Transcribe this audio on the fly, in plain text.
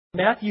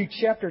Matthew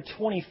chapter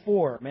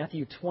 24.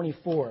 Matthew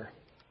 24.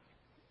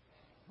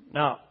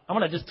 Now, I'm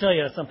going to just tell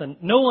you something.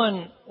 No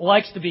one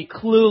likes to be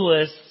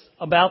clueless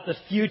about the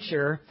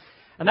future,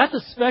 and that's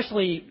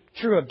especially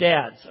true of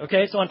dads,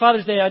 okay? So on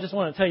Father's Day, I just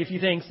want to tell you a few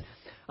things.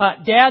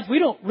 Dads, we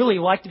don't really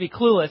like to be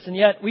clueless, and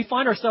yet we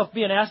find ourselves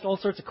being asked all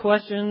sorts of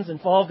questions,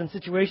 involved in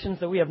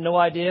situations that we have no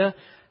idea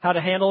how to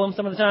handle them.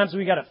 Some of the times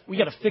we got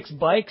to fix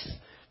bikes,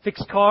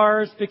 fix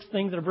cars, fix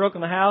things that are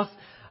broken in the house.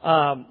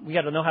 We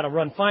got to know how to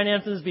run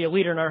finances, be a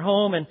leader in our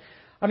home. And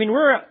I mean,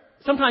 we're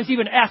sometimes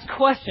even asked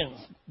questions,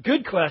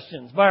 good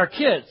questions by our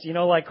kids,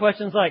 like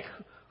questions like,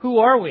 who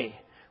are we?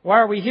 Why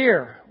are we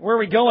here? Where are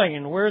we going?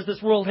 And where is this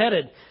world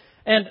headed?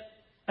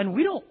 And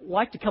we don't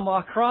like to come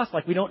across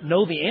like we don't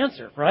know the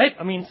answer, right?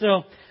 I mean,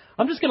 so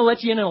I'm just going to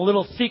let you in on a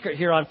little secret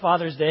here on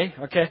Father's Day,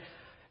 okay?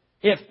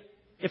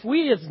 If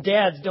we as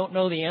dads don't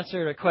know the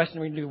answer to a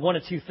question, we can do one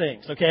of two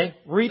things, okay?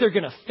 We're either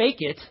going to fake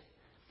it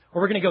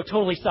or we're going to go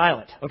totally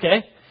silent,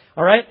 okay?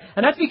 All right?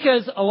 And that's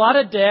because a lot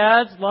of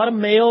dads, a lot of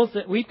males,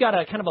 that we've got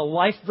a kind of a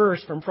life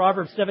verse from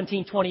Proverbs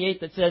 17:28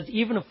 that says,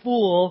 even a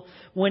fool,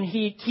 when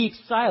he keeps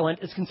silent,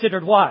 is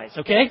considered wise,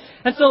 okay?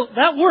 And so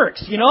that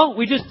works,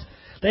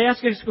 they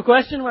ask us a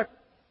question,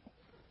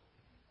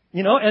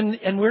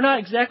 and we're not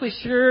exactly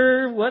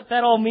sure what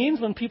that all means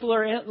when people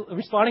are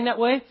responding that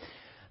way.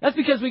 That's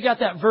because we got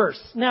that verse.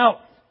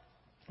 Now,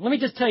 let me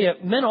just tell you,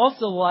 men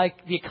also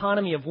like the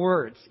economy of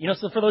words.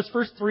 So for those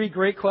first three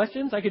great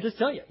questions, I could just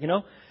tell you,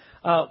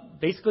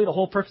 basically the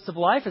whole purpose of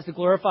life is to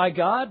glorify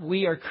God.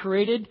 We are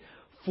created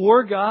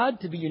for God,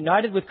 to be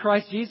united with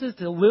Christ Jesus,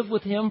 to live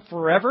with Him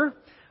forever.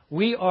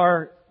 We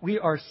are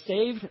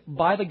saved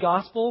by the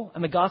gospel,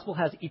 and the gospel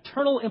has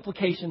eternal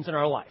implications in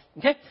our life.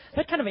 Okay?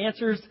 That kind of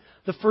answers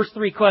the first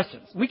three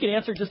questions. We can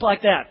answer just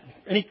like that.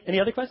 Any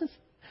other questions?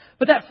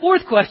 But that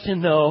fourth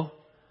question, though,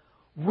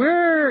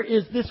 where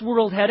is this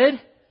world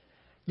headed?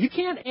 You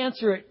can't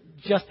answer it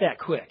just that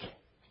quick.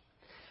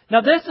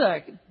 Now,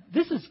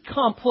 this is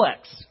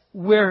complex.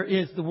 Where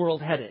is the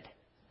world headed?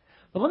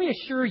 But let me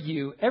assure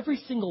you, every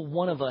single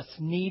one of us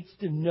needs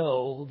to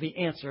know the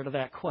answer to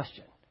that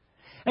question.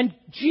 And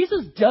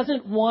Jesus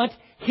doesn't want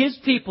His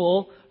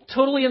people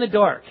totally in the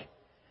dark.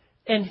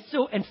 And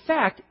so, in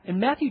fact, in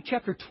Matthew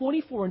chapter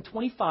 24 and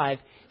 25,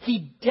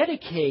 He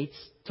dedicates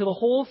to the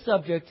whole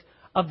subject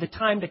of the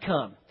time to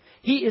come.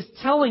 He is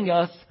telling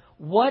us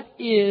what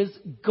is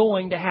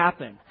going to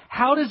happen.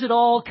 How does it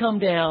all come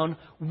down?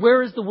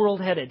 Where is the world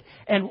headed?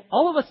 And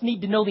all of us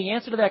need to know the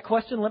answer to that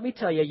question. Let me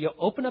tell you, you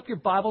open up your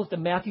Bibles to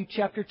Matthew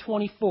chapter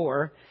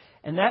 24,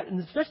 and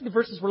especially the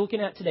verses we're looking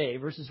at today,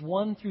 verses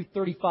 1 through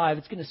 35,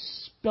 it's going to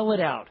spell it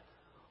out.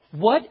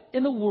 What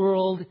in the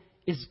world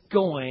is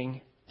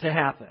going to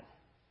happen?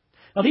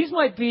 Now, these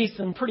might be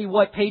some pretty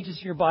white pages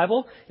in your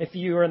Bible. If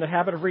you are in the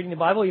habit of reading the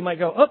Bible, you might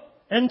go,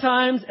 end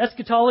times,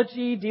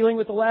 eschatology, dealing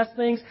with the last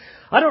things.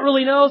 I don't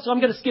really know, so I'm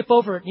going to skip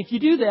over it. And if you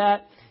do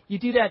that, you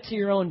do that to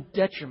your own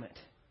detriment.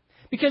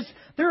 Because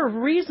there are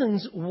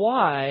reasons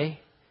why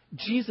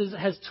Jesus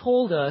has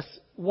told us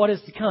what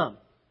is to come.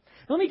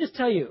 Let me just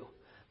tell you,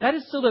 that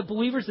is so that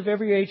believers of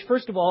every age,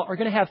 first of all, are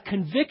going to have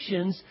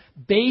convictions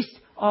based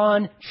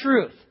on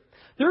truth.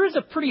 There is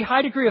a pretty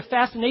high degree of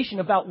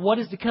fascination about what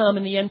is to come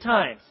in the end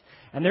times.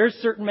 And there's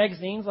certain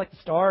magazines like the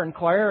Star and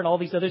Inquirer and all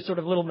these other sort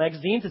of little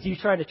magazines as you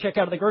try to check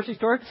out of the grocery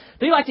store.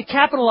 They like to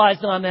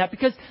capitalize on that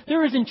because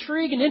there is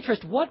intrigue and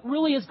interest. What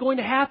really is going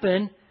to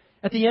happen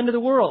at the end of the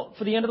world,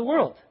 for the end of the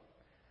world?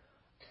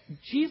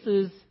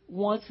 Jesus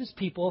wants His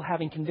people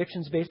having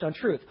convictions based on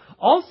truth.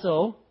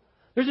 Also,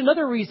 there's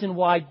another reason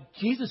why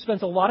Jesus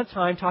spends a lot of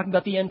time talking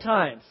about the end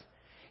times.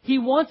 He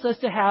wants us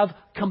to have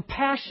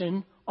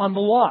compassion on the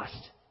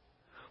lost.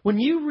 When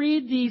you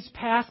read these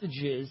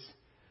passages,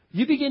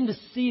 you begin to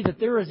see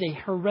that there is a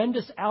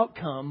horrendous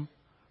outcome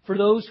for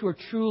those who are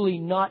truly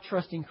not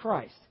trusting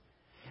Christ.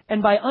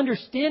 And by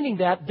understanding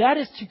that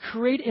is to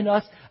create in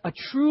us a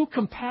true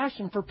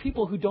compassion for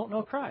people who don't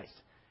know Christ.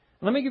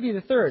 Let me give you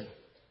the third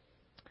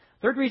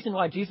reason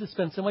why Jesus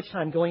spends so much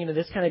time going into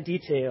this kind of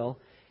detail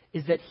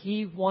is that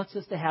He wants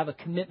us to have a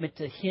commitment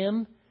to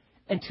Him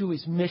and to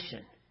His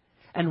mission.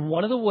 And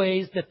one of the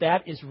ways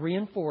that is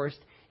reinforced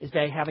is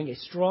by having a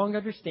strong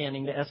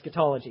understanding to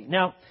eschatology.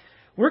 Now,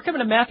 we're coming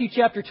to Matthew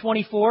chapter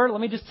 24. Let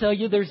me just tell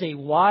you, there's a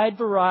wide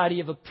variety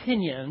of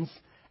opinions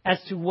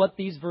as to what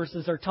these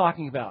verses are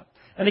talking about.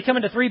 And they come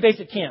into three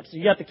basic camps. So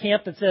you got the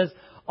camp that says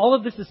all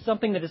of this is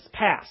something that is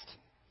past.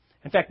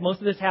 In fact, most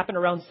of this happened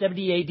around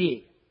 70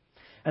 A.D.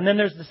 And then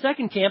there's the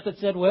second camp that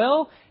said,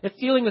 well, it's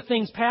dealing with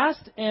things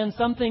past and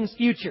some things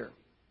future.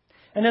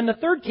 And then the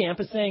third camp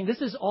is saying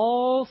this is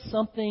all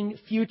something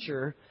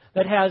future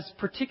that has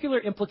particular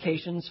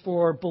implications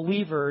for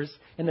believers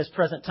in this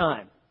present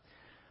time.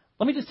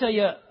 Let me just tell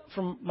you,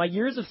 from my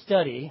years of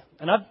study,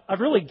 and I've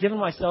really given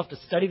myself to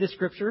study the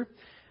Scripture.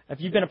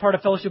 If you've been a part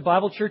of Fellowship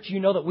Bible Church, you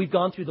know that we've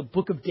gone through the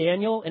book of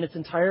Daniel in its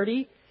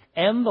entirety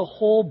and the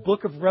whole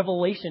book of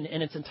Revelation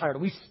in its entirety.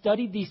 We've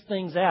studied these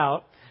things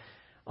out.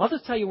 I'll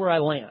just tell you where I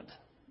land,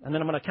 and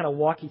then I'm going to kind of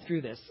walk you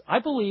through this. I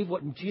believe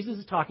what Jesus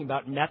is talking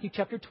about in Matthew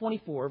chapter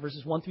 24,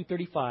 verses 1 through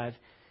 35,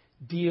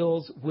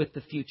 deals with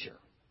the future.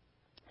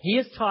 He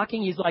is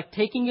talking, he's like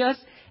taking us,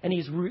 and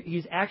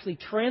he's actually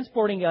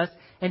transporting us,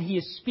 and he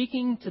is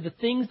speaking to the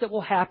things that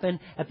will happen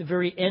at the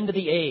very end of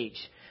the age.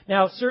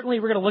 Now, certainly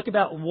we're going to look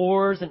about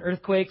wars and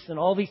earthquakes and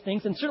all these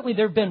things, and certainly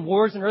there have been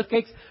wars and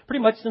earthquakes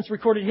pretty much since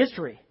recorded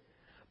history,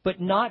 but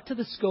not to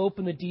the scope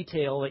and the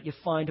detail that you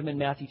find them in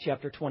Matthew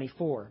chapter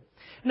 24.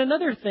 And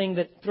another thing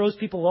that throws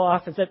people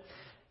off is that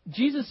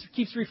Jesus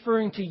keeps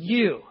referring to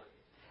you.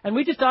 And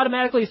we just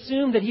automatically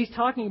assume that he's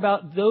talking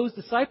about those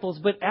disciples.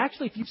 But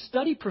actually, if you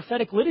study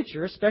prophetic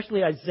literature,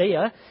 especially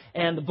Isaiah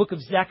and the book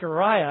of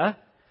Zechariah,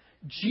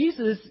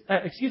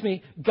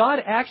 God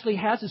actually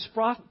has his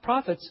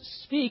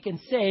prophets speak and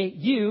say,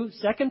 you,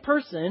 second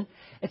person.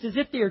 It's as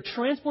if they are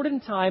transported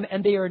in time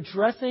and they are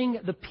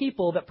addressing the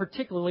people that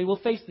particularly will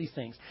face these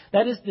things.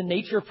 That is the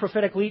nature of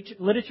prophetic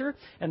literature,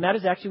 and that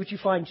is actually what you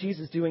find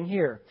Jesus doing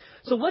here.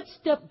 So let's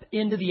step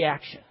into the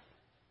action.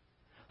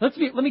 Let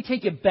me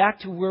take you back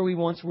to where we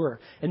once were.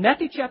 In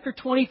Matthew chapter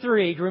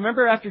 23, do you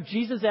remember after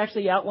Jesus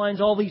actually outlines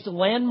all these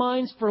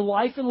landmines for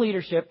life and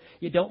leadership,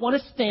 you don't want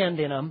to stand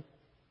in them.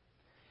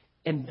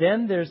 And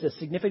then there's a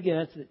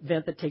significant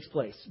event that takes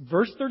place.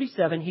 Verse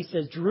 37, he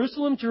says,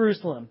 Jerusalem,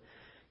 Jerusalem,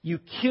 you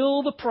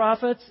kill the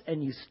prophets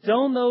and you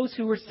stone those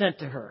who were sent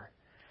to her.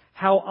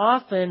 How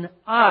often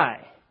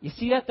you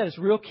see that? That is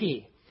real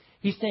key.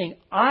 He's saying,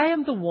 I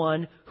am the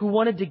one who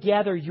wanted to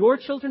gather your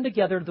children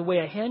together the way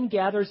a hen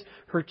gathers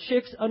her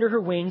chicks under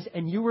her wings,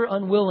 and you were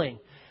unwilling.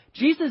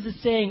 Jesus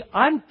is saying,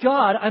 I'm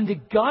God. I'm the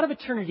God of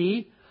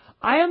eternity.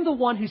 I am the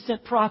one who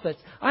sent prophets.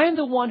 I am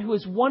the one who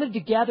has wanted to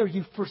gather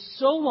you for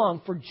so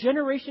long, for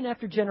generation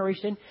after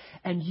generation,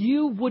 and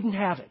you wouldn't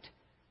have it.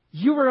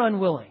 You were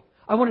unwilling.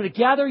 I wanted to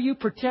gather you,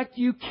 protect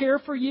you, care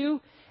for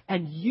you,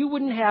 and you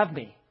wouldn't have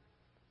me.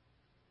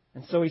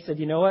 And so he said,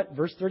 you know what?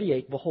 Verse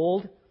 38,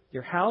 behold,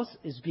 your house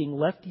is being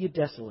left to you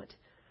desolate.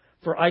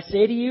 For I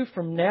say to you,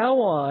 from now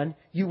on,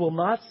 you will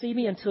not see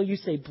me until you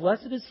say,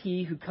 blessed is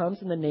he who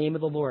comes in the name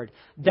of the Lord.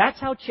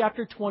 That's how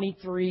chapter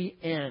 23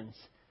 ends.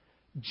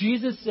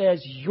 Jesus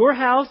says, your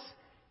house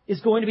is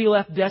going to be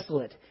left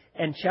desolate.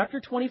 And chapter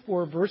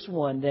 24, verse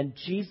 1, then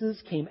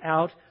Jesus came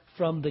out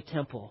from the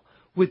temple.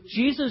 With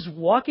Jesus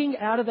walking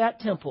out of that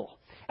temple,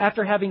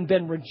 after having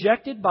been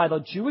rejected by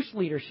the Jewish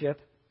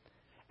leadership,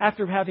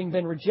 after having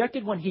been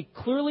rejected when he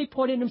clearly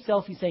pointed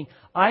himself, he's saying,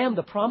 I am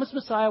the promised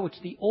Messiah, which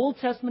the Old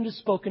Testament has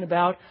spoken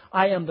about.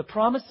 I am the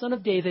promised son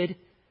of David.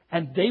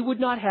 And they would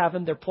not have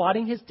him. They're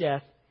plotting his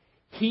death.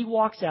 He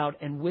walks out,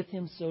 and with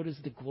him so does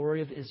the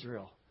glory of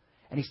Israel.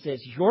 And he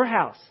says, your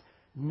house,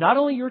 not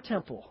only your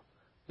temple,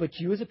 but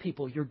you as a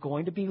people, you're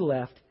going to be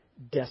left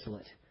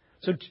desolate.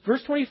 So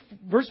verse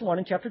 1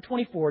 in chapter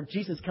 24,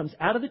 Jesus comes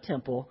out of the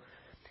temple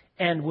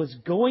and was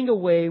going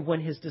away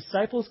when his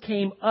disciples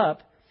came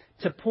up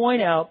to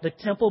point out the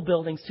temple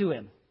buildings to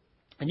him.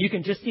 And you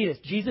can just see this.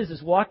 Jesus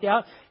has walked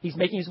out. He's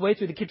making his way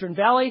through the Kidron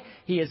Valley.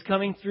 He is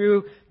coming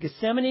through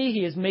Gethsemane.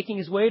 He is making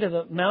his way to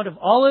the Mount of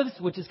Olives,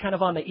 which is kind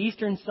of on the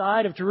eastern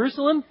side of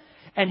Jerusalem.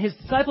 And his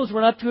disciples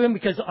run up to him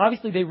because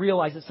obviously they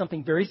realize that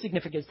something very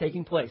significant is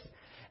taking place.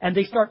 And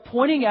they start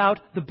pointing out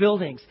the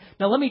buildings.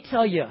 Now let me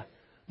tell you,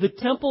 the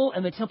temple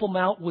and the Temple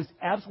Mount was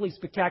absolutely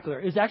spectacular.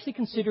 It was actually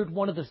considered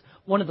one of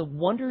the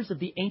wonders of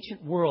the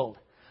ancient world.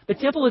 The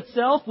temple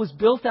itself was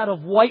built out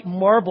of white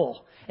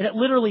marble, and it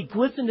literally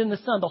glistened in the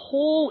sun. The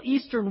whole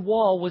eastern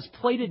wall was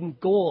plated in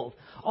gold.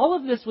 All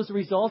of this was a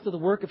result of the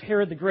work of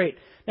Herod the Great.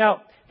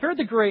 Now, Herod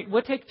the Great,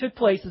 what took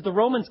place is the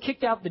Romans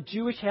kicked out the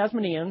Jewish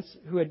Hasmoneans,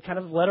 who had kind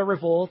of led a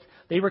revolt.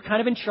 They were kind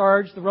of in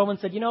charge. The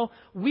Romans said,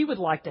 we would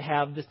like to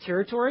have this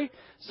territory.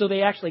 So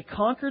they actually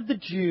conquered the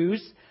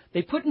Jews.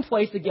 They put in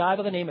place a guy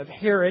by the name of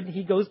Herod.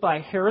 He goes by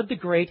Herod the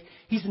Great.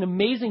 He's an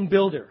amazing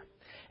builder.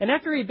 And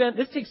after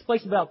this takes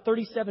place about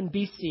 37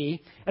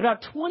 BC. At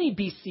about 20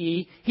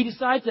 BC, he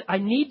decides that I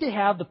need to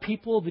have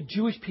the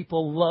Jewish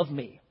people love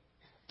me.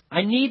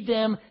 I need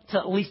them to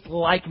at least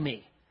like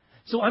me.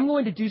 So I'm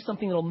going to do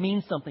something that will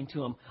mean something to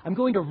them. I'm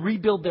going to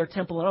rebuild their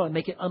temple and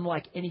make it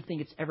unlike anything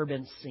that's ever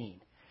been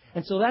seen.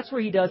 And so that's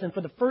where he does. And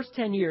for the first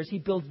 10 years, he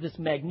builds this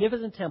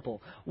magnificent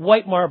temple,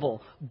 white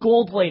marble,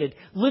 gold-plated.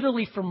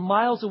 Literally from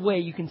miles away,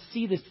 you can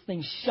see this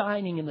thing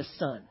shining in the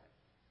sun.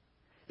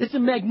 It's a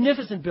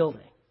magnificent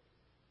building.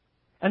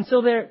 And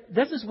so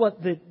this is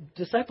what the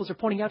disciples are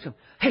pointing out to him.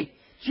 Hey,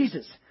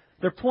 Jesus.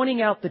 They're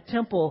pointing out the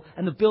temple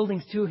and the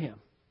buildings to him.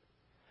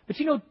 But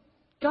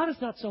God is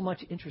not so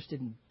much interested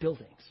in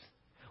buildings.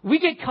 We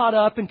get caught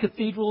up in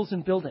cathedrals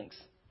and buildings.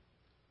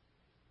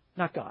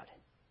 Not God.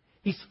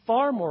 He's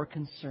far more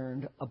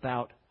concerned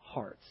about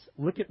hearts.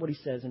 Look at what he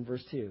says in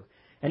verse 2.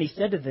 And he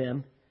said to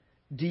them,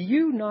 do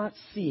you not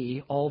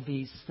see all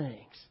these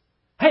things?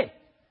 Hey,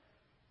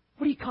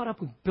 what are you caught up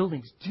with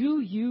buildings?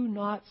 Do you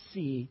not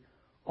see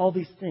all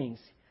these things?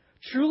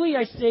 Truly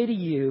I say to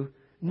you,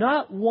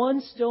 not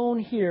one stone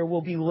here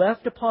will be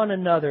left upon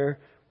another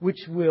which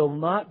will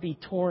not be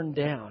torn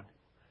down.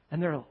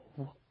 And they're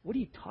like, what are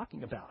you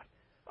talking about?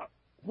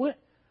 What?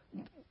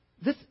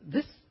 This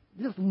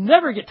will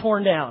never get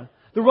torn down.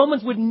 The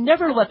Romans would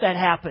never let that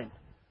happen.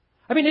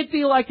 I mean, it'd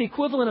be like the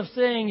equivalent of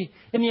saying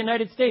in the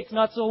United States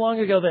not so long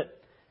ago that,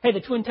 hey,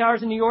 the Twin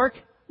Towers in New York,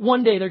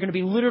 one day they're going to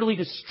be literally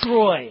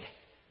destroyed,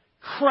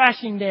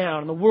 crashing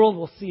down, and the world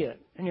will see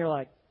it. And you're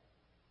like,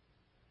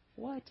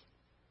 what?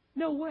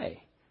 No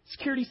way.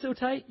 Security's so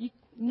tight?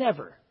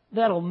 Never.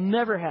 That'll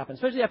never happen.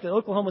 Especially after the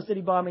Oklahoma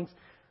City bombings.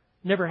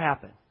 Never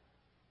happened.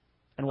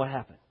 And what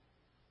happened?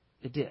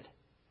 It did.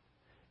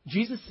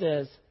 Jesus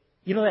says,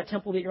 you know that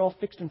temple that you're all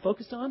fixed and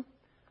focused on?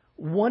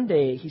 One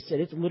day, he said,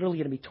 it's literally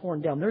going to be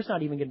torn down. There's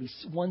not even going to be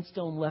one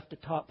stone left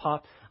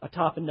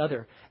atop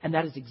another. And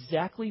that is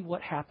exactly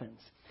what happens.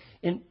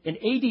 In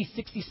AD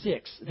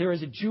 66, there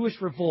is a Jewish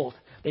revolt.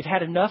 They've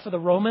had enough of the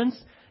Romans.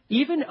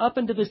 Even up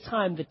until this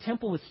time, the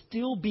temple is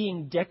still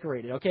being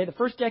decorated. Okay, the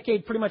first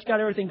decade pretty much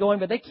got everything going,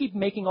 but they keep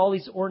making all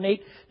these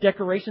ornate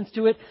decorations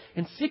to it.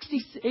 In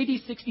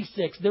AD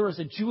 66, there was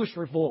a Jewish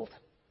revolt.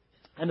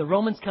 And the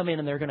Romans come in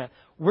and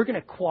we're going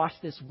to quash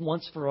this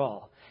once for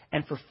all.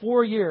 And for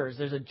 4 years,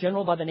 there's a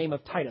general by the name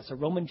of Titus, a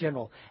Roman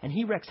general, and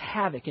he wreaks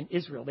havoc in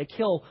Israel. They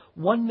kill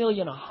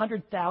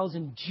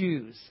 1,100,000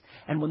 Jews.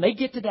 And when they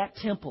get to that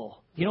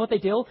temple, you know what they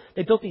do?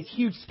 They built these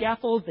huge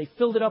scaffolds. They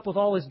filled it up with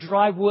all this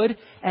dry wood,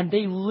 and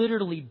they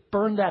literally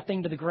burned that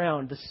thing to the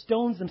ground. The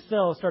stones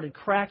themselves started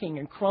cracking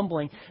and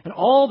crumbling, and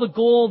all the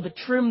gold that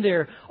trimmed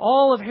there,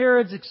 all of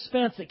Herod's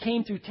expense that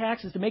came through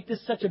taxes to make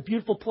this such a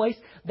beautiful place,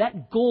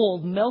 that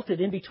gold melted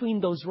in between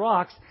those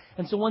rocks.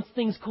 And so once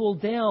things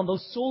cooled down,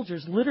 those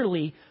soldiers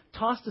literally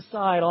tossed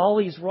aside all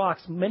these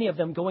rocks, many of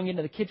them going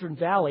into the Kidron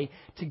Valley,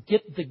 to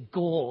get the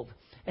gold.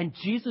 And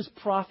Jesus'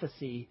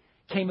 prophecy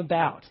came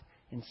about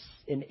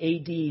in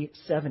AD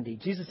 70.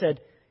 Jesus said,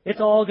 it's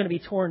all going to be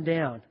torn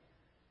down.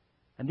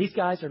 And these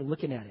guys are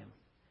looking at him.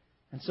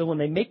 And so when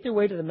they make their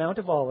way to the Mount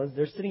of Olives,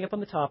 they're sitting up on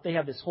the top. They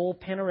have this whole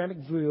panoramic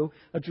view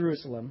of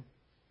Jerusalem.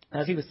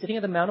 As he was sitting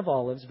at the Mount of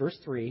Olives, verse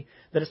 3,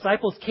 the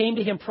disciples came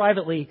to him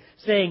privately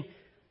saying,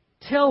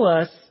 tell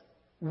us,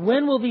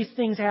 when will these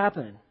things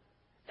happen?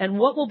 And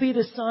what will be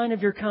the sign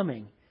of your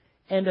coming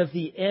and of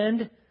the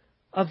end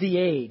of the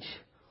age?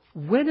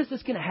 When is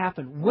this going to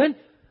happen?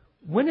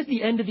 When is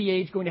the end of the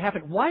age going to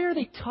happen? Why are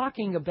they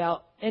talking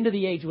about end of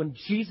the age when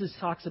Jesus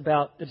talks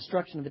about the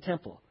destruction of the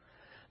temple?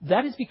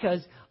 That is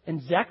because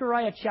in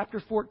Zechariah chapter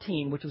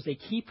 14, which was a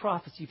key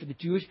prophecy for the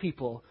Jewish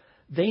people,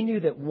 they knew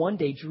that one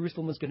day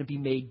Jerusalem was going to be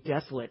made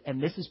desolate.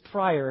 And this is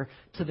prior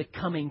to the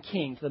coming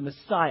king, to the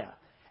Messiah.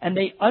 And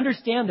they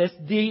understand this.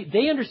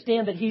 They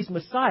understand that he's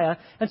Messiah.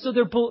 And so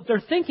they're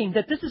thinking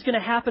that this is going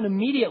to happen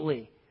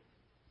immediately.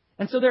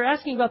 And so they're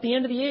asking about the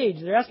end of the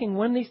age. They're asking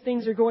when these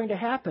things are going to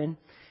happen.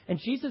 And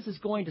Jesus is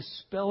going to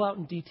spell out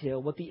in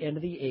detail what the end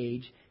of the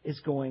age is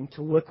going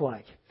to look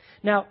like.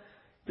 Now,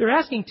 they're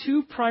asking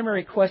two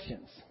primary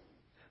questions.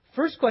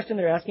 First question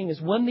they're asking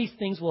is when these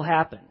things will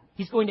happen.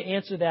 He's going to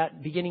answer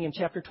that beginning in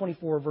chapter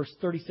 24, verse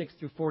 36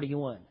 through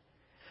 41.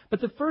 But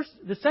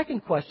the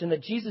second question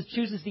that Jesus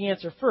chooses to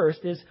answer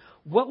first is,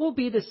 what will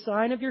be the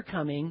sign of your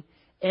coming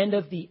and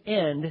of the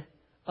end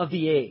of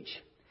the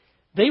age?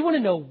 They want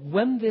to know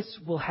when this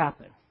will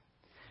happen.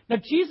 Now,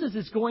 Jesus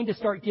is going to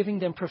start giving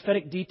them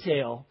prophetic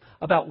detail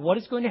about what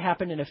is going to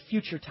happen in a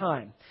future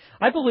time.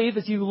 I believe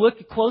as you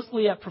look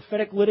closely at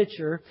prophetic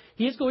literature,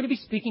 he is going to be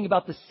speaking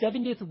about the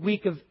 70th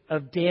week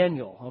of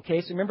Daniel.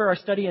 Okay, so remember our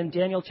study in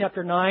Daniel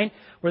chapter 9,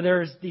 where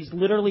there's these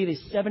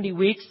 70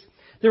 weeks.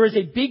 There is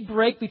a big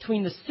break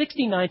between the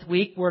 69th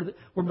week where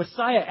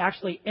Messiah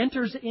actually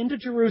enters into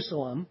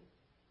Jerusalem.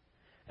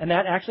 And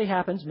that actually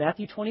happens,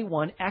 Matthew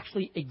 21,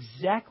 actually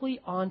exactly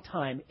on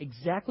time,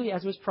 exactly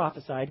as was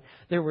prophesied.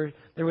 There was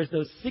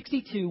those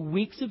 62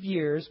 weeks of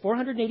years,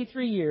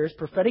 483 years,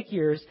 prophetic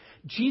years.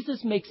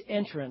 Jesus makes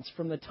entrance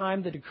from the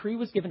time the decree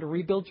was given to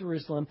rebuild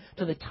Jerusalem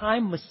to the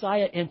time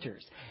Messiah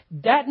enters.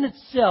 That in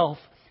itself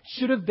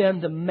should have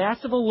been the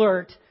massive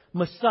alert,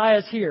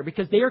 Messiah's here,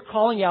 because they are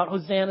calling out,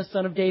 Hosanna,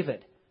 son of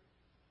David.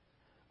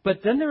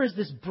 But then there is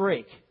this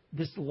break,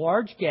 this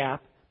large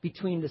gap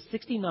between the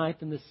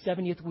 69th and the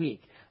 70th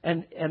week.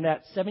 And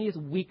that 70th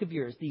week of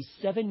years, the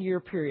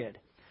 7-year period.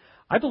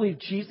 I believe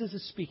Jesus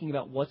is speaking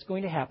about what's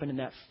going to happen in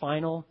that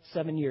final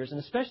 7 years. And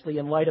especially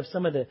in light of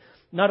some of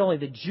not only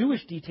the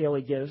Jewish detail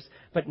he gives,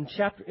 but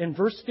in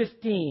verse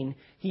 15,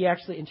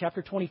 in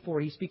chapter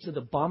 24, he speaks of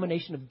the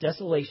abomination of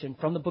desolation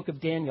from the book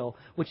of Daniel,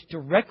 which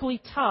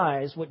directly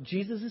ties what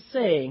Jesus is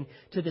saying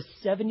to the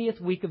 70th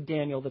week of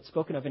Daniel that's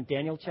spoken of in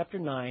Daniel chapter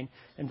 9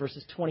 and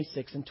verses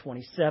 26 and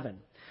 27.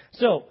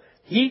 So,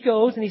 he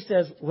goes and he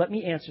says, let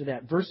me answer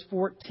that. Verse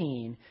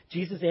 14,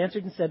 Jesus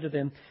answered and said to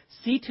them,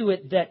 see to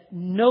it that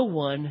no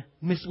one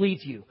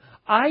misleads you.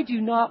 I do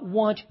not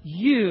want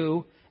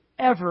you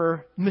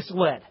ever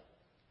misled.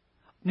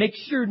 Make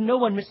sure no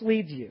one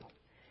misleads you.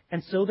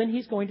 And so then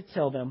he's going to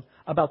tell them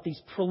about these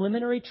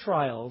preliminary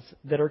trials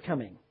that are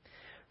coming.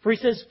 For he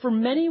says, for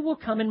many will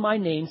come in my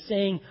name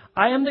saying,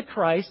 I am the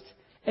Christ,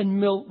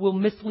 and will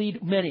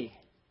mislead many.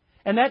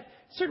 And that,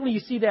 certainly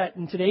you see that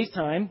in today's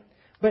time.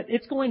 But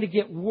it's going to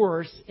get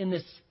worse in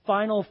this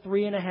final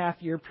 3.5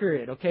 year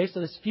period. Okay,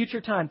 so this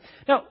future time.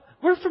 Now,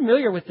 we're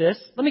familiar with this.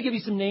 Let me give you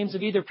some names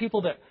of either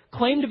people that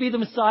claim to be the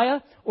Messiah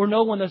or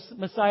know when the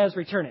Messiah is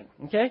returning.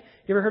 Okay?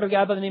 You ever heard of a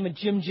guy by the name of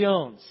Jim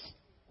Jones?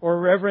 Or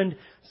Reverend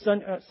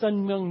Sun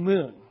Myung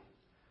Moon?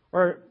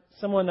 Or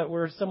someone that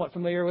we're somewhat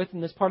familiar with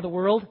in this part of the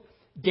world?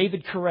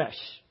 David Koresh.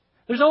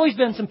 There's always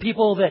been some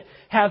people that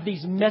have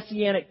these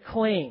messianic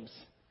claims.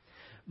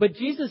 But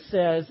Jesus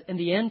says in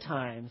the end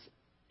times,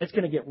 it's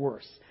going to get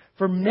worse.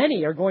 For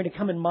many are going to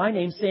come in my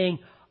name saying,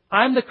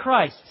 I'm the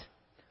Christ,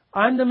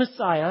 I'm the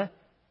Messiah,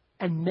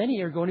 and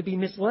many are going to be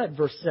misled,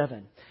 verse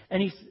 7.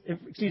 And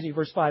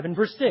verse 5. And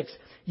verse 6,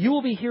 you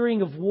will be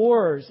hearing of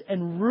wars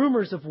and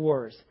rumors of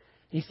wars.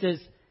 He says,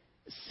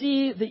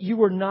 see that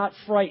you are not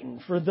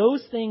frightened, for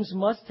those things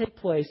must take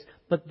place,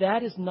 but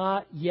that is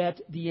not yet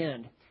the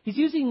end. He's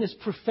using this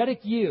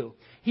prophetic view.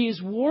 He is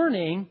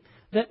warning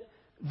that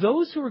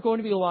those who are going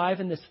to be alive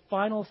in this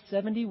final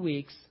 70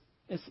 weeks,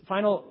 this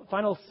final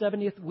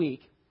 70th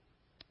week,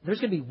 there's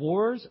going to be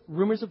wars,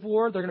 rumors of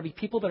war. There are going to be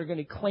people that are going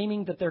to be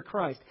claiming that they're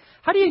Christ.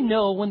 How do you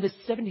know when this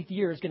 70th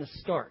year is going to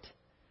start?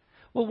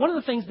 Well, one of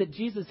the things that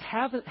Jesus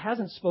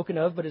hasn't spoken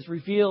of, but is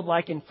revealed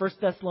like in 1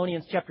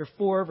 Thessalonians chapter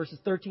 4, verses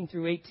 13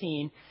 through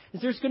 18,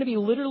 is there's going to be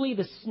literally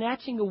the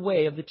snatching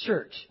away of the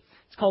church.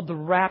 It's called the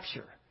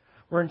rapture.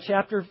 We're in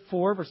chapter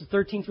 4, verses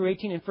 13 through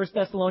 18 in 1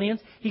 Thessalonians.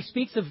 He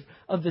speaks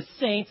of the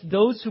saints,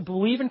 those who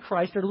believe in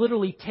Christ are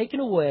literally taken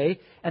away,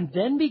 and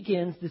then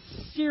begins this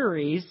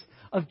series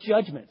of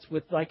judgments.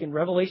 With, like in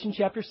Revelation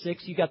chapter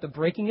 6, you got the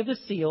breaking of the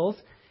seals,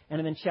 and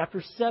then in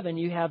chapter 7,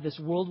 you have this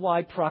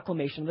worldwide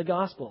proclamation of the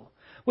gospel.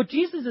 What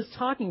Jesus is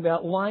talking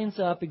about lines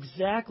up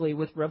exactly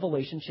with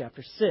Revelation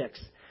chapter 6.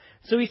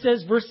 So he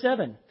says, verse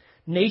 7,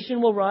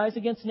 nation will rise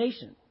against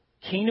nation,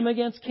 kingdom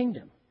against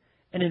kingdom.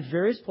 And in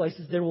various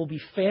places there will be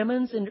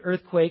famines and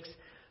earthquakes.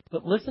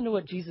 But listen to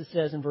what Jesus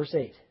says in verse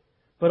 8.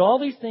 But all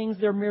these things,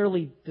 they're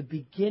merely the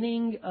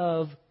beginning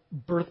of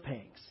birth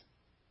pangs.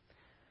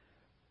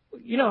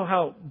 You know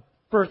how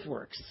birth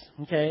works,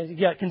 okay?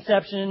 You got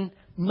conception,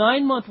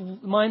 9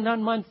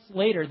 months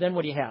later, then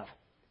what do you have?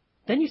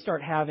 Then you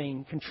start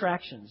having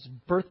contractions,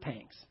 birth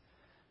pangs.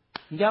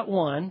 You got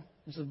one,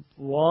 there's a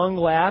long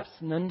lapse,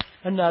 and then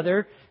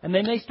another, and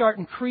then they start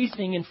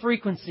increasing in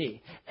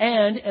frequency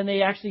and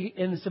they actually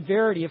in the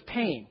severity of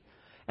pain.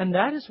 And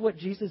that is what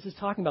Jesus is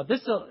talking about.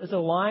 This is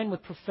aligned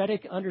with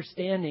prophetic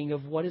understanding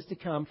of what is to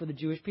come for the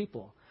Jewish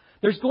people.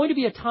 There's going to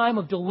be a time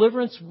of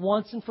deliverance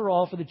once and for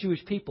all for the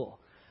Jewish people.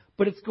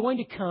 But it's going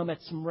to come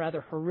at some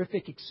rather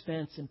horrific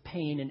expense and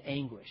pain and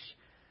anguish.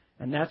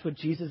 And that's what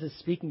Jesus is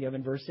speaking of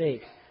in verse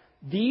 8.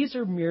 These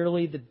are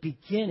merely the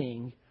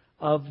beginning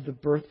of the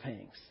birth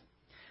pangs.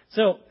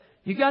 So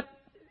if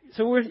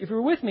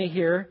you're with me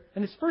here,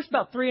 in this first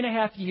about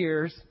 3.5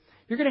 years,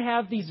 you're going to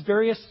have these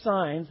various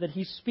signs that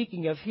he's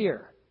speaking of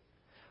here.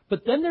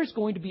 But then there's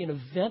going to be an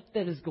event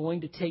that is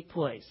going to take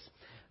place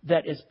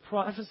that is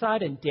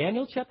prophesied in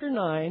Daniel chapter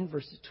 9,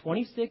 verses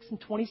 26 and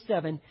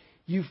 27.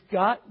 You've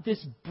got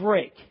this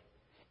break.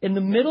 In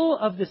the middle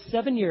of the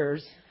 7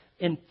 years,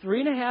 in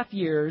 3.5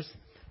 years,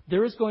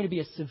 there is going to be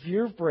a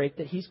severe break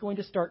that he's going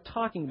to start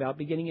talking about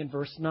beginning in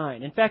verse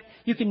 9. In fact,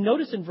 you can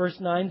notice in verse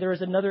 9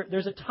 there's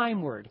a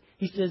time word.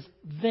 He says,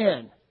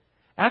 then.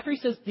 After he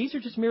says, these are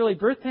just merely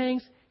birth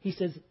pangs, he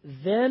says,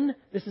 then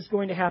this is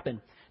going to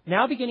happen.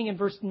 Now beginning in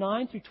verse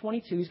 9 through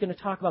 22, he's going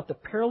to talk about the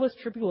perilous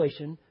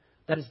tribulation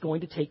that is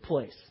going to take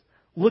place.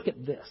 Look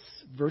at this,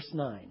 verse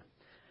 9.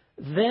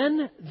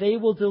 Then they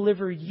will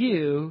deliver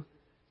you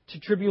to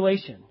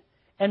tribulation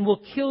and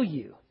will kill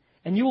you.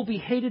 And you will be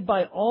hated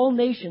by all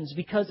nations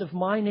because of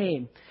my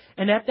name.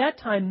 And at that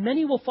time,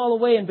 many will fall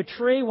away and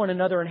betray one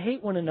another and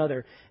hate one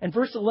another. And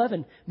verse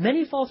 11,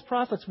 many false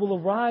prophets will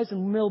arise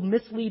and will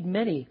mislead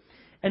many.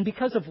 And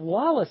because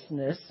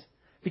lawlessness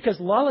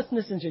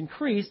is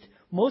increased,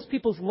 most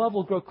people's love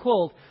will grow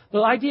cold.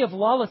 The idea of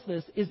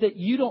lawlessness is that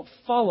you don't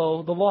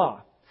follow the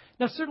law.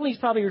 Now, certainly he's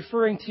probably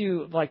referring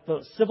to like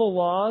the civil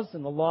laws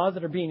and the laws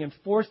that are being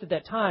enforced at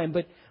that time.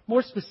 But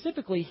more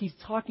specifically, he's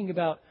talking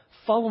about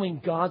following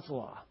God's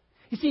law.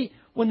 You see,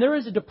 when there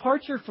is a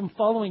departure from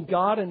following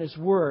God and His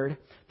Word,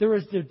 there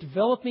is the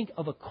developing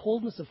of a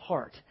coldness of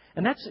heart.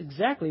 And that's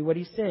exactly what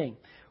he's saying.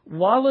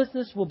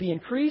 Lawlessness will be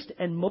increased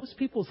and most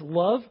people's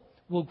love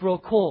will grow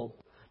cold.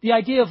 The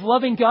idea of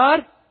loving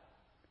God,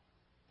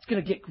 it's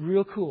going to get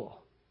real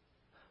cool.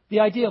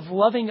 The idea of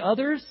loving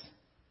others,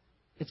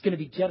 it's going to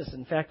be jettisoned.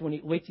 In fact,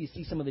 wait till you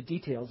see some of the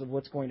details of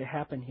what's going to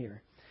happen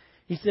here.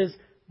 He says,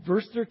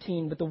 verse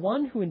 13, but the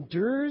one who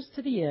endures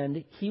to the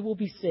end, he will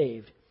be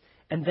saved.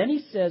 And then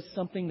he says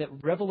something that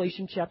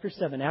Revelation chapter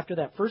 7, after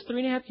that first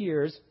 3.5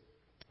 years,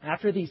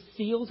 after these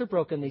seals are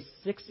broken, these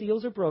 6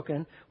 seals are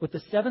broken, with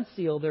the 7th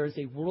seal, there is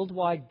a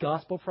worldwide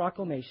gospel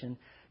proclamation.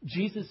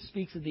 Jesus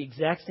speaks of the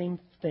exact same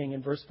thing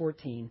in verse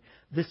 14.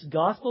 This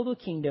gospel of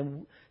the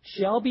kingdom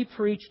shall be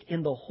preached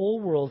in the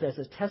whole world as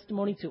a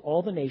testimony to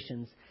all the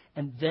nations,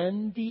 and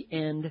then the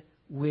end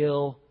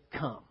will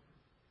come.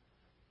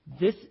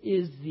 This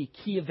is the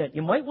key event.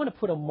 You might want to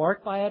put a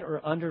mark by it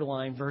or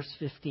underline verse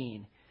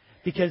 15.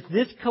 because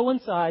this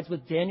coincides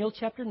with Daniel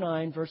chapter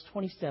 9, verse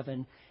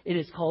 27. It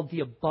is called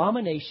the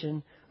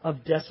abomination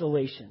of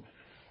desolation.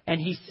 And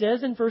he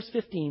says in verse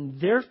 15,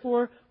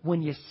 therefore,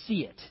 when you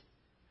see it,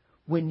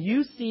 when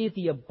you see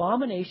the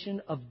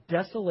abomination of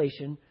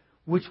desolation,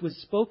 which was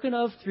spoken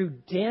of through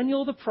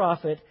Daniel the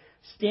prophet,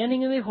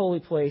 standing in the holy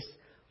place,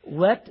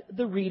 let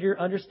the reader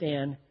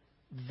understand,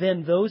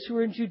 then those who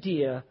are in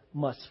Judea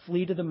must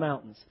flee to the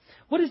mountains.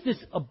 What is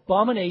this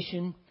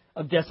abomination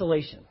of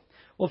desolation?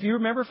 Well, if you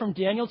remember from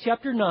Daniel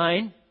chapter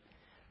 9,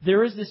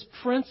 there is this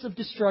prince of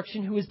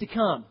destruction who is to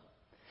come.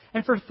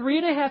 And for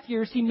 3.5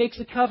 years, he makes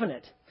a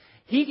covenant.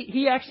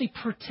 He actually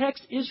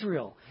protects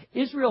Israel.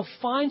 Israel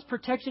finds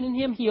protection in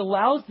him. He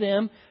allows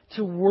them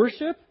to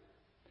worship.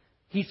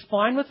 He's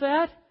fine with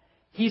that.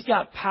 He's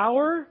got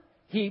power.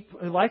 He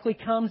likely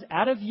comes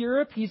out of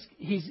Europe.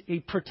 He's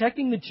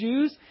protecting the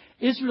Jews.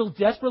 Israel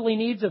desperately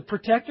needs a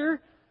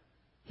protector.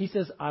 He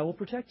says, I will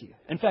protect you.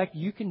 In fact,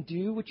 you can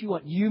do what you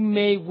want. You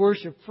may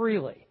worship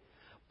freely.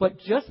 But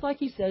just like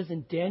he says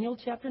in Daniel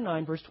chapter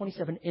 9, verse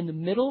 27, in the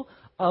middle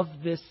of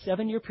this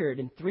 7-year period,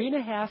 in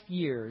 3.5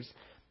 years,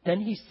 then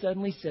he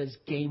suddenly says,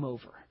 game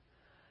over.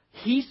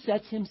 He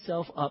sets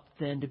himself up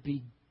then to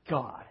be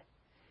God.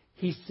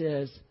 He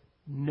says,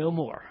 no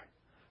more.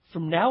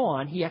 From now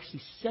on, he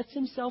actually sets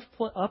himself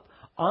up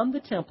on the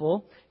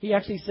temple. He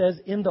actually says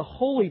in the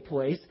holy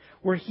place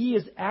where he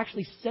is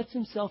actually sets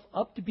himself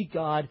up to be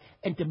God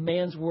and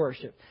demands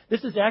worship.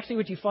 This is actually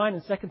what you find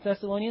in 2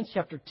 Thessalonians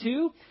chapter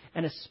 2,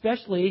 and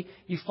especially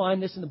you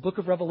find this in the book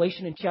of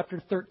Revelation in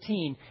chapter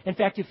 13. In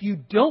fact, if you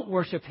don't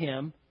worship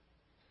him,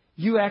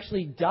 you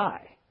actually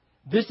die.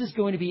 This is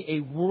going to be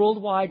a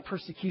worldwide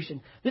persecution.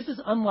 This is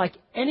unlike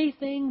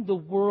anything the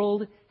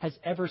world has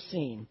ever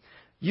seen.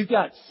 You've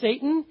got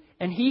Satan,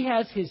 and he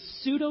has his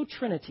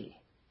pseudo-trinity.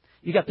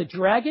 You got the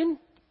dragon,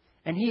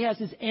 and he has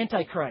his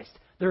antichrist.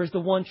 There is the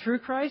one true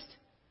Christ.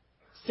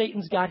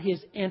 Satan's got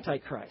his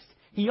antichrist.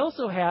 He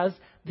also has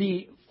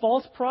the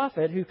false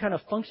prophet who kind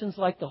of functions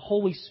like the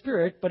Holy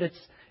Spirit, but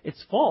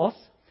it's false.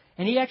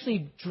 And he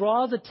actually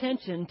draws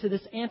attention to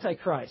this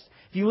antichrist.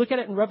 If you look at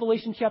it in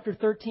Revelation chapter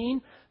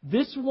 13,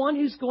 this one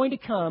who's going to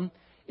come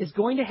is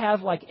going to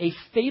have like a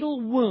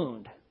fatal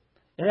wound.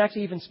 It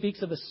actually even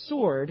speaks of a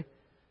sword,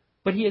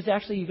 but he is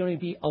actually going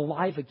to be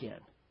alive again.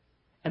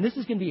 And this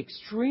is going to be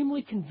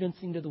extremely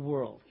convincing to the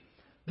world.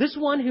 This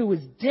one who was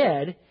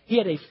dead, he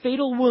had a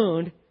fatal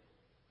wound,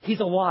 he's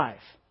alive.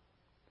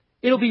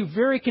 It'll be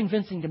very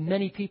convincing to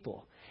many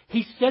people.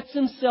 He sets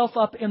himself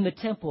up in the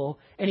temple,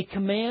 and he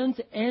commands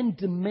and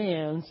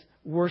demands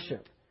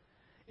worship.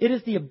 It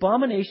is the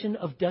abomination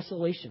of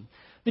desolation.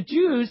 The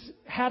Jews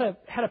had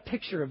a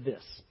picture of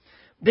this.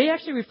 They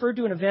actually referred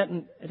to an event,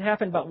 and it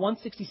happened about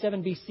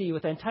 167 BC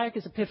with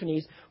Antiochus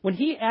Epiphanes, when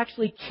he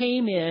actually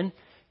came in,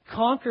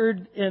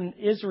 conquered in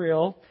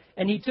Israel,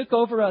 and he took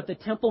over at the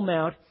Temple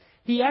Mount.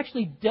 He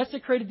actually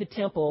desecrated the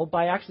temple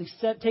by actually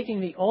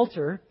taking the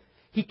altar.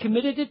 He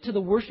committed it to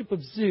the worship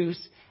of Zeus,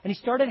 and he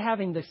started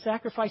having the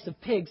sacrifice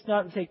of pigs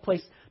not take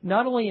place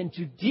not only in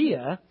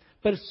Judea,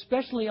 but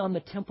especially on the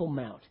Temple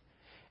Mount.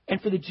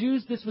 And for the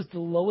Jews, this was the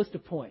lowest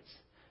of points.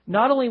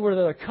 Not only were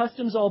their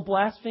customs all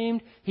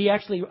blasphemed, he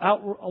actually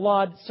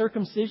outlawed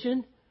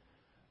circumcision,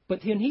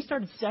 but when he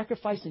started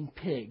sacrificing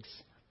pigs,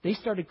 they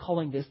started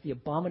calling this the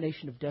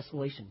abomination of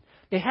desolation.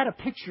 They had a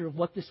picture of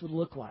what this would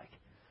look like.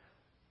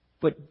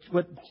 But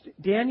what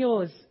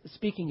Daniel is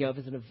speaking of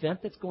is an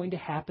event that's going to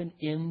happen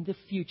in the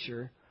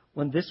future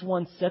when this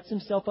one sets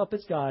himself up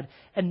as God.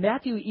 And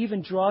Matthew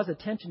even draws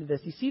attention to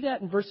this. You see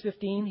that in verse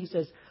 15? He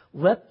says,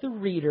 let the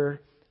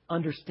reader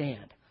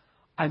understand.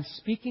 I'm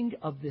speaking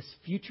of this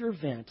future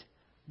event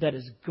that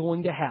is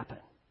going to happen.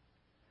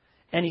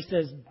 And he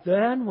says,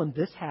 then when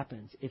this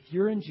happens, if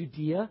you're in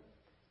Judea,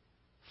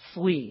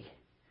 flee.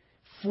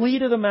 Flee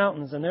to the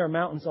mountains. And there are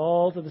mountains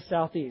all to the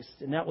southeast.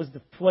 And that was the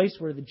place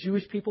where the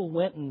Jewish people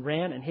went and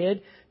ran and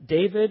hid.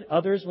 David,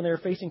 others, when they were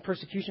facing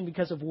persecution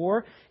because of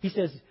war. He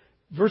says,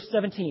 verse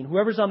 17,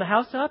 whoever's on the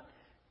housetop,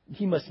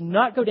 he must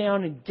not go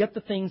down and get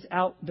the things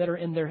out that are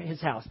in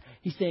his house.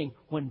 He's saying,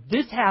 when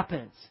this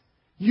happens,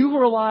 you who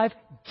are alive,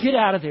 get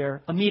out of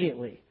there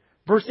immediately.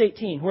 Verse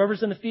 18,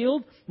 whoever's in the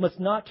field must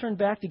not turn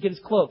back to get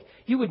his cloak.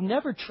 You would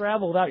never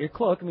travel without your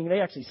cloak. I mean,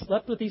 they actually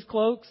slept with these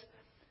cloaks.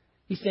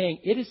 He's saying,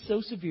 it is so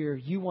severe,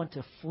 you want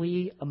to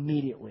flee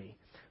immediately.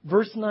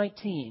 Verse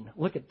 19,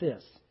 look at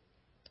this.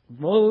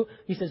 Woe,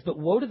 he says, but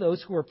woe to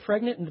those who are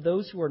pregnant and to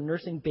those who are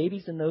nursing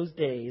babies in those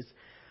days.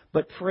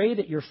 But pray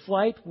that your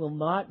flight will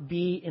not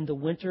be in the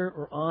winter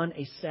or on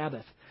a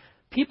Sabbath.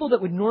 People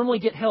that would normally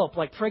get help,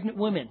 like pregnant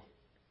women,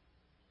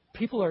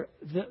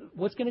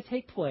 what's going to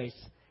take place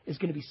is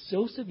going to be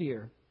so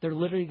severe, they're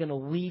literally going to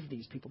leave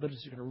these people. They're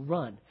just going to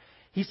run.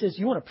 He says,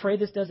 you want to pray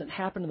this doesn't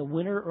happen in the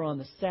winter or on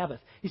the Sabbath.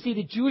 You see,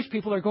 the Jewish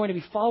people are going to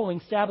be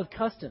following Sabbath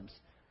customs.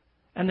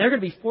 And they're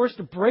going to be forced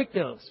to break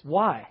those.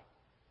 Why?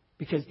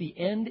 Because the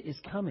end is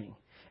coming.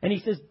 And he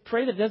says,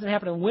 pray that it doesn't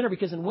happen in winter,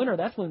 because in winter,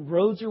 that's when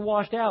roads are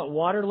washed out,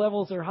 water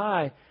levels are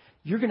high.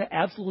 You're going to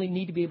absolutely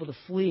need to be able to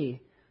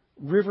flee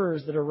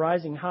Rivers that are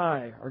rising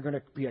high are going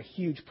to be a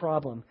huge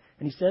problem.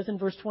 And he says in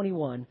verse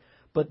 21,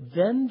 but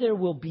then there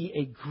will be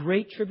a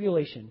great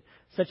tribulation,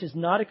 such as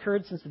not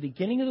occurred since the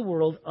beginning of the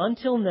world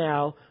until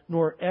now,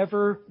 nor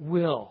ever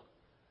will.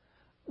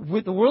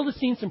 The world has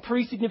seen some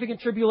pretty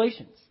significant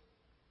tribulations.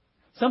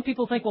 Some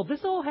people think, well, this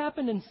all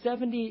happened in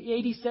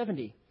 80,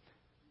 70.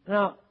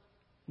 Now,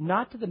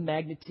 not to the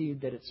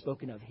magnitude that it's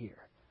spoken of here.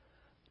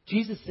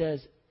 Jesus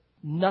says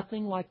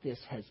nothing like this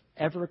has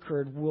ever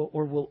occurred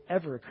or will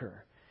ever occur.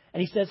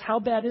 And he says, how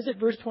bad is it?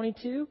 Verse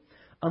 22,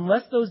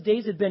 unless those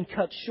days had been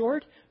cut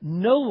short,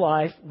 no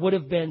life would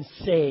have been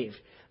saved.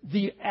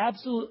 The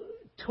absolute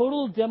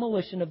total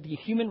demolition of the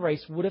human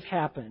race would have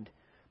happened.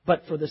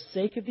 But for the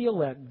sake of the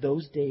elect,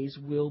 those days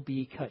will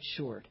be cut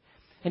short.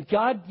 And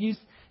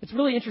it's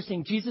really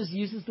interesting. Jesus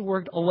uses the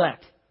word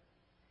elect.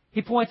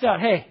 He points out,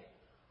 hey,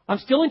 I'm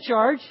still in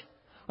charge.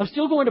 I'm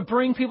still going to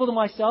bring people to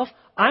myself.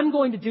 I'm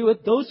going to do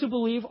it. Those who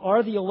believe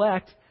are the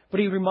elect. But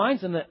he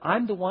reminds them that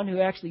I'm the one who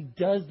actually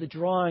does the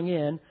drawing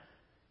in.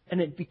 And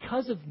that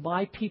because of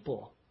my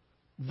people,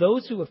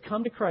 those who have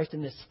come to Christ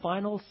in this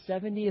final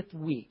 70th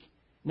week,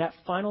 in that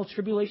final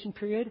tribulation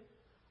period,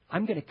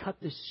 I'm going to cut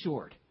this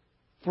short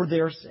for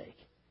their sake.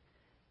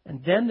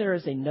 And then there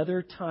is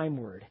another time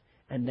word.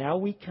 And now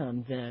we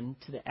come then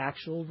to the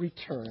actual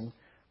return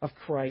of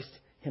Christ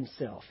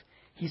himself.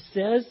 He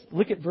says,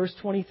 look at verse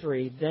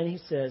 23. Then he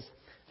says,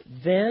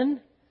 Then,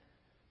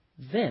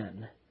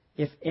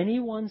 if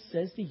anyone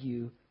says to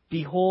you,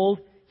 behold,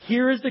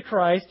 here is the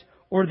Christ,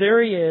 or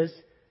there he is,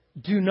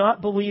 do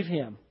not believe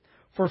him.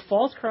 For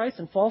false Christs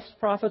and false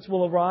prophets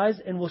will arise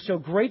and will show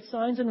great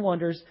signs and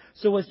wonders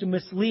so as to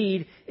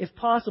mislead, if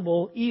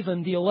possible,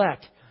 even the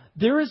elect.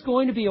 There is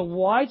going to be a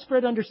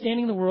widespread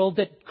understanding in the world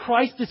that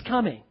Christ is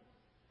coming.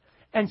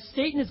 And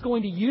Satan is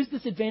going to use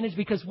this advantage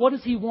because what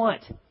does he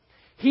want?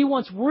 He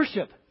wants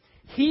worship.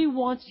 He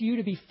wants you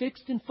to be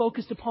fixed and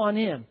focused upon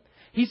him.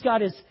 He's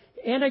got his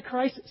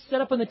Antichrist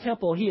set up in the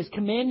temple. He is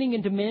commanding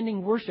and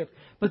demanding worship.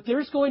 But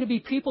there's going to be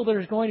people that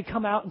are going to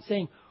come out and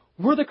saying,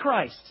 we're the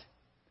Christ.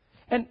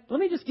 And let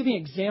me just give you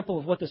an example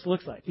of what this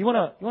looks like. You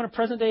want a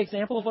present-day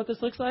example of what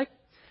this looks like?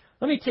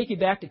 Let me take you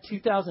back to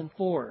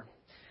 2004.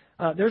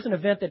 There's an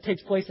event that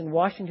takes place in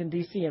Washington,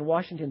 D.C., in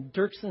Washington,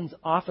 Dirksen's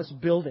office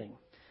building.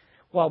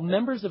 While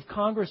members of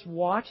Congress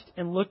watched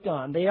and looked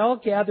on, they all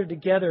gathered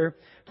together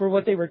for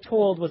what they were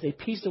told was a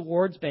peace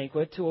awards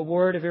banquet to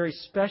award a very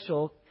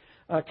special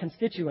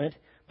constituent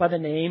by the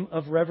name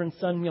of Reverend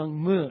Sun Myung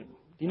Moon.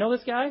 Do you know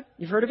this guy?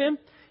 You've heard of him?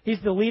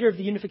 He's the leader of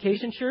the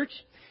Unification Church.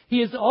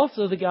 He is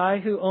also the guy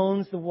who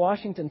owns the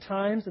Washington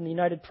Times and the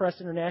United Press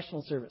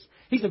International Service.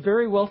 He's a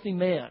very wealthy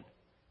man.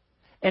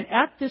 And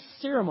at this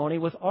ceremony,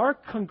 with our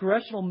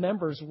congressional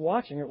members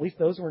watching, or at least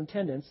those who were in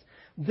attendance,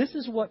 this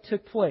is what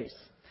took place.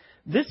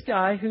 This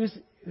guy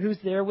who's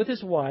there with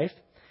his wife,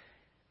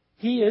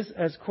 he is,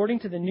 as according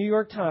to the New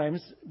York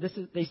Times,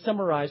 they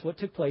summarize what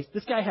took place.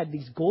 This guy had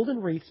these golden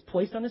wreaths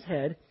placed on his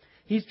head.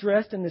 He's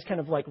dressed in this kind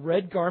of like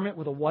red garment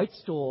with a white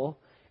stole.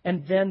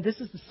 And then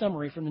this is the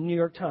summary from the New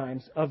York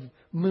Times of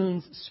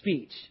Moon's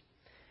speech.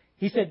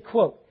 He said,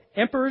 quote,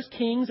 emperors,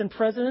 kings, and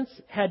presidents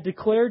had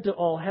declared to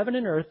all heaven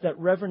and earth that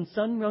Reverend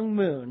Sun Myung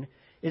Moon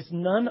is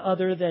none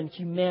other than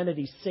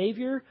humanity's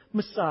Savior,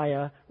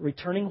 Messiah,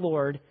 returning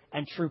Lord,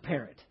 and true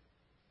parent.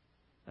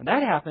 And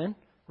that happened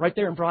right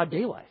there in broad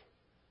daylight.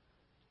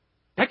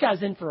 That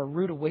guy's in for a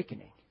rude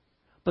awakening.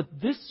 But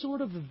this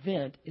sort of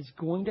event is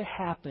going to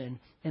happen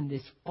in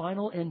this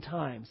final end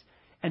times.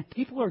 And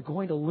people are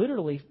going to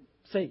literally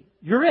say,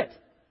 you're it.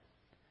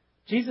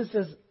 Jesus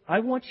says, I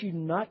want you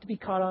not to be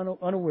caught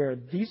unaware.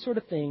 These sort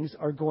of things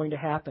are going to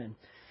happen.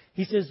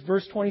 He says,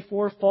 verse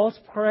 24, false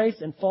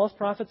Christs and false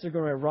prophets are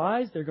going to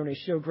arise. They're going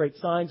to show great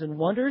signs and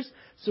wonders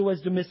so as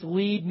to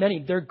mislead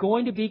many. They're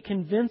going to be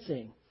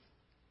convincing.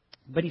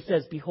 But he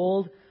says,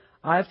 behold,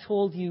 I've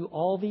told you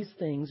all these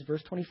things,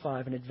 verse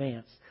 25, in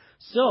advance.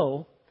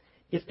 So,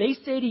 if they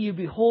say to you,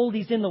 behold,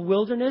 he's in the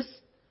wilderness,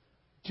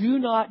 do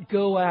not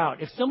go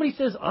out. If somebody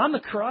says, I'm the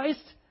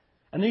Christ,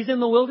 and he's in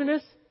the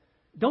wilderness,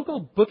 don't go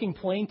booking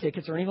plane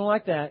tickets or anything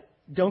like that.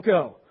 Don't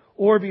go.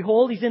 Or,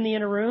 behold, he's in the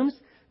inner rooms.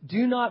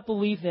 Do not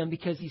believe them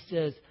because he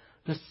says,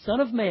 the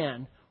Son of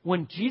Man,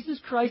 when Jesus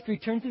Christ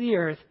returns to the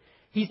earth,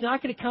 he's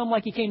not going to come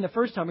like he came the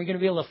first time. You're going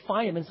to be able to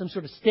find him in some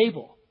sort of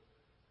stable.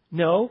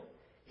 No.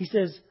 He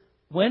says,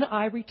 when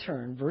I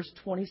return, verse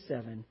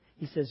 27,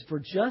 he says, for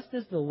just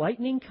as the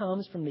lightning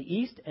comes from the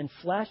east and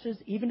flashes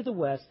even to the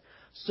west,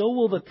 so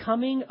will the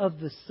coming of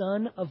the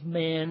Son of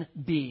Man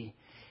be.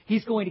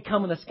 He's going to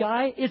come in the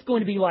sky. It's going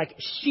to be like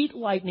sheet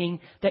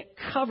lightning that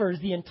covers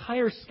the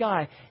entire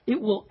sky.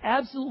 It will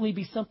absolutely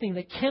be something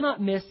that cannot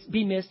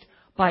be missed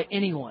by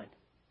anyone.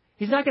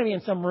 He's not going to be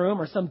in some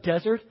room or some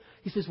desert.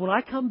 He says, when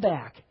I come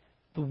back,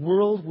 the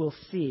world will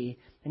see.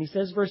 And he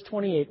says, verse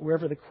 28,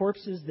 wherever the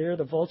corpses there,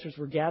 the vultures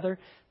will gather.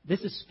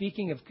 This is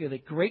speaking of the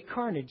great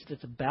carnage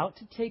that's about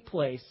to take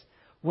place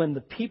when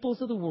the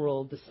peoples of the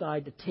world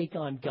decide to take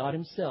on God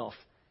himself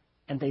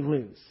and they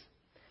lose.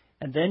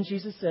 And then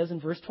Jesus says in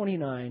verse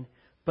 29,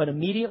 but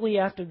immediately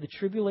after the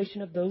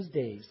tribulation of those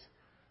days,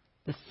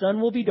 The sun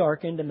will be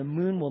darkened, and the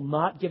moon will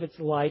not give its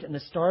light, and the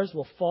stars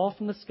will fall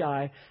from the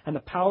sky, and the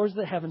powers of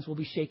the heavens will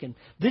be shaken.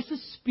 This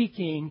is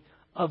speaking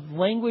of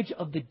language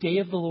of the day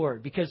of the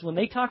Lord. Because when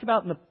they talked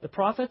about the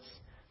prophets,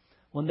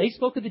 when they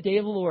spoke of the day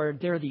of the Lord,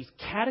 there are these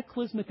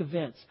cataclysmic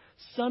events.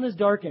 Sun is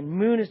darkened,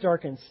 moon is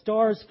darkened,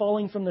 stars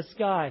falling from the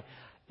sky.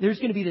 There's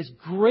going to be this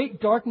great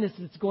darkness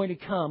that's going to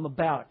come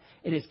about.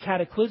 It is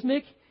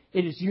cataclysmic,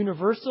 it is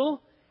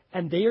universal,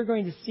 and they are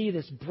going to see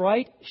this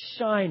bright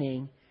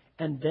shining.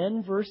 And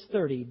then verse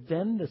 30,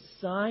 then the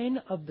sign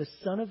of the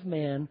Son of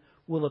Man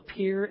will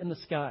appear in the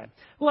sky.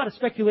 A lot of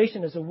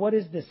speculation as to what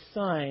is this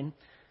sign.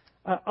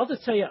 I'll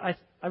just tell you,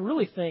 I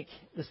really think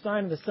the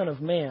sign of the Son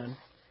of Man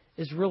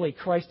is really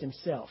Christ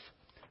himself.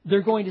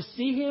 They're going to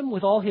see him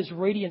with all his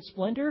radiant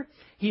splendor.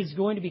 He's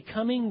going to be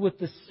coming with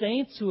the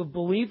saints who have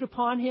believed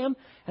upon him,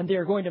 and they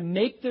are going to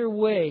make their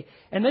way.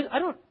 And then, I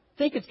don't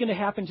think it's going to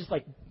happen just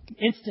like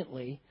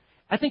instantly.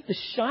 I think the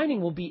shining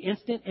will be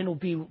instant, and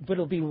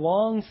it'll be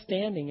long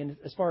standing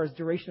as far as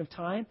duration of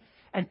time.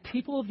 And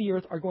people of the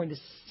earth are going to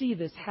see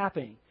this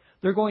happening.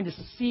 They're going to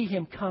see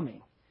him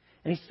coming.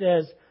 And he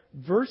says,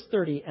 verse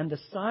 30, and the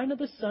sign of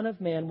the Son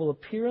of Man will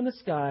appear in the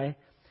sky.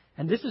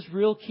 And this is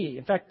real key.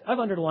 In fact, I've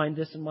underlined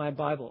this in my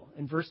Bible.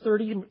 In verse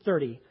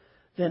 30,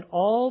 then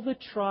all the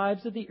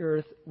tribes of the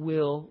earth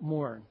will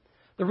mourn.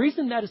 The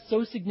reason that is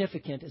so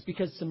significant is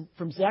because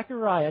from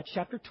Zechariah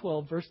chapter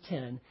 12, verse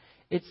 10,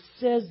 it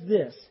says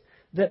this,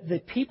 that the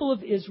people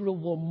of Israel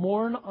will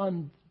mourn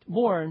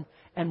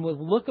and will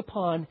look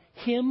upon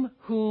him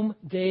whom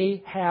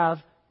they have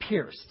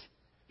pierced.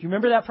 Do you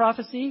remember that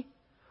prophecy?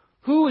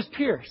 Who was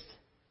pierced?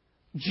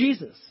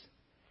 Jesus.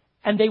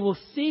 And they will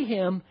see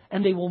him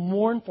and they will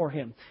mourn for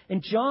him.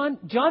 And John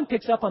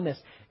picks up on this.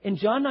 In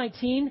John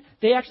 19,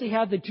 they actually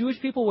have the Jewish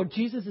people where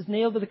Jesus is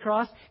nailed to the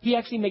cross. He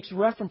actually makes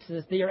reference to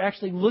this. They are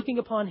actually looking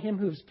upon him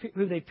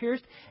who they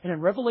pierced. And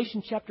in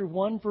Revelation chapter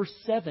 1, verse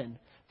 7,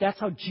 that's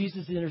how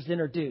Jesus is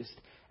introduced,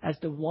 as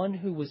the one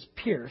who was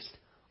pierced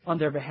on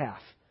their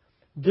behalf.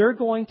 They're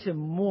going to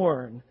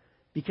mourn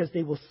because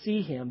they will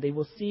see him. They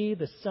will see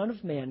the Son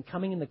of Man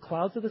coming in the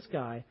clouds of the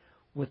sky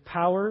with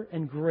power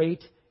and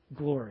great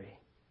glory.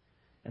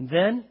 And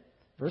then,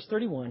 verse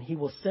 31, he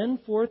will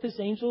send forth his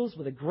angels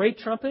with a great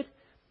trumpet,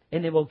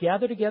 and they will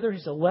gather together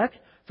his elect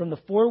from the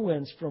four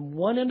winds, from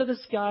one end of the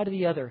sky to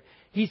the other.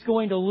 He's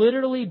going to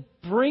literally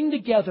bring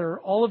together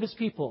all of his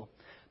people.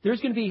 There's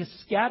going to be a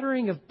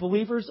scattering of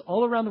believers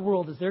all around the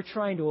world as they're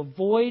trying to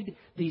avoid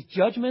these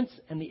judgments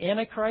and the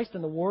Antichrist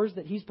and the wars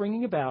that he's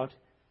bringing about.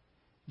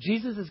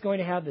 Jesus is going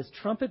to have this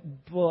trumpet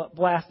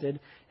blasted.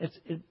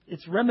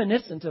 It's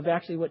reminiscent of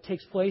actually what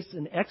takes place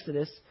in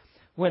Exodus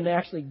when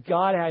actually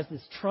God has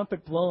this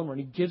trumpet blown when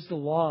he gives the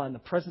law and the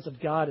presence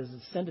of God is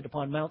ascended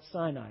upon Mount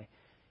Sinai.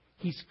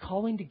 He's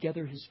calling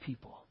together his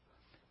people.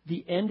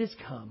 The end has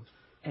come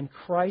and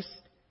Christ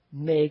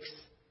makes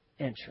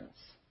entrance.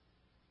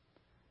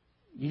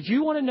 Did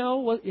you want to know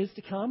what is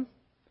to come?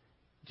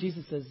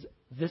 Jesus says,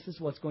 this is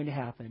what's going to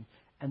happen.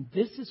 And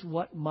this is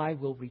what my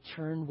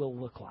return will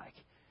look like.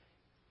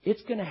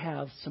 It's going to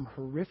have some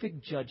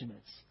horrific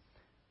judgments.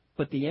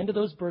 But the end of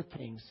those birth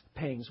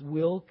pangs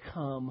will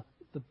come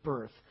the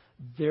birth.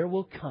 There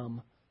will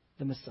come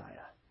the Messiah.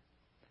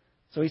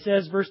 So he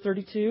says, verse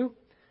 32,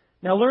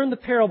 now learn the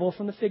parable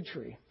from the fig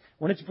tree.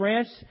 When its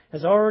branch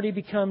has already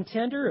become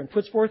tender and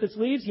puts forth its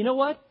leaves, you know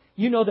what?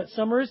 You know that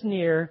summer is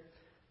near.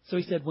 So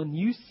he said, when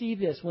you see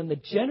this, when the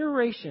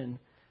generation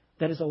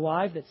that is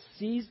alive that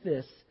sees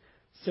this,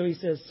 so he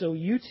says, so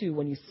you too,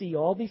 when you see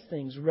all these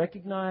things,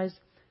 recognize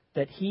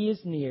that he is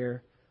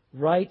near,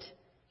 right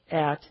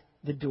at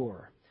the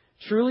door.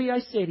 Truly I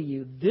say to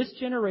you, this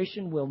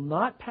generation will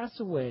not pass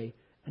away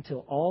until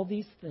all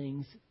these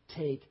things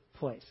take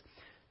place.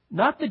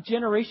 Not the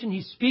generation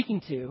he's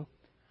speaking to.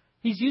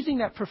 He's using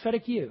that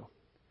prophetic you.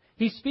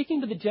 He's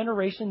speaking to the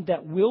generation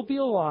that will be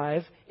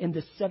alive in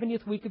the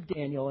 70th week of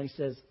Daniel. And he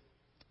says,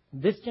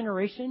 this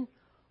generation,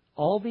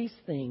 all these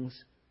things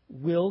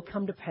will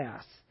come to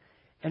pass.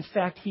 In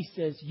fact, he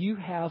says, you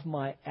have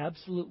my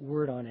absolute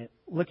word on it.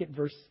 Look at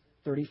verse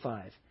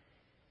 35.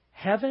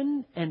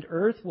 Heaven and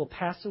earth will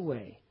pass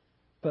away,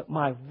 but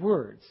my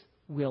words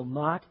will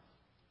not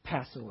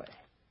pass away.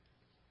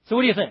 So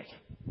what do you think?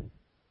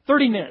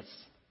 30 minutes.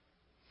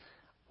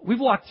 We've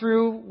walked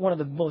through one of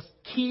the most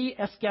key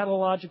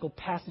eschatological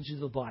passages of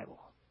the Bible.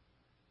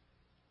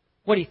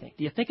 What do you think?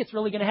 Do you think it's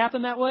really going to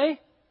happen that way?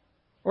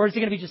 Or is it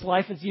going to be just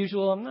life as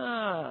usual? I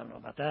don't know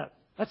about that.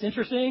 That's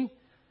interesting.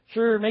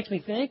 Sure makes me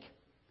think.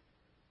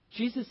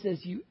 Jesus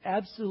says, you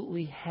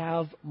absolutely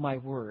have my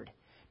word.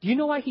 Do you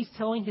know why he's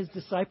telling his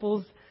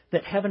disciples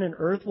that heaven and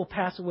earth will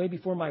pass away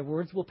before my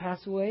words will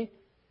pass away?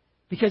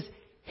 Because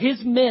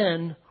his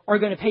men are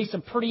going to pay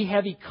some pretty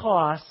heavy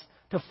costs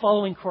to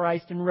following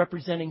Christ and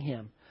representing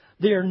him.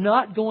 They are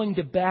not going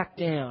to back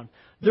down.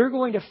 They're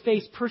going to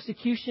face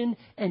persecution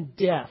and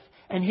death.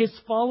 And his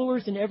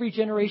followers in every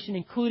generation,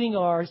 including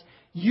ours,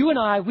 you and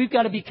I, we've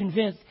got to be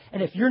convinced.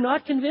 And if you're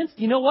not convinced,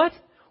 you know what?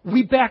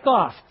 We back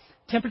off.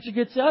 Temperature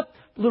gets up,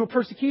 a little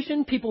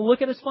persecution, people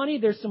look at us funny,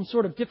 there's some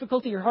sort of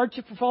difficulty or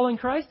hardship for following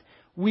Christ.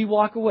 we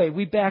walk away,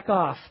 we back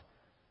off.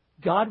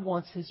 God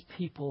wants His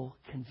people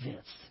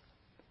convinced.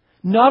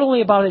 Not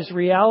only about His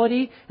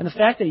reality and the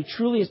fact that He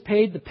truly has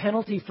paid the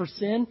penalty for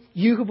sin,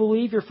 you who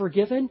believe you're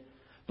forgiven,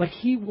 but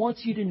He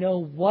wants you to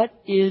know what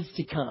is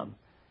to come.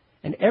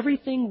 And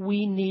everything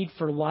we need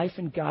for life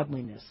and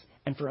godliness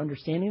and for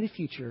understanding the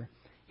future,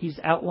 He's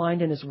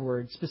outlined in His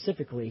Word,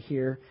 specifically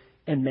here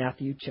in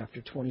Matthew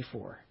chapter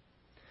 24.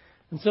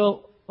 And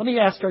so, let me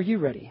ask, are you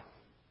ready?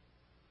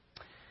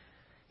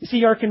 You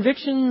see, our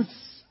convictions,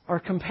 our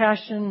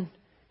compassion,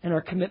 and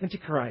our commitment to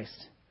Christ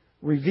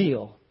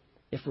reveal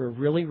if we're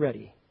really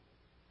ready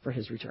for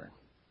His return.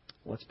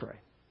 Let's pray.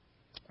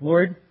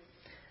 Lord,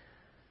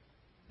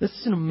 this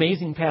is an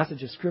amazing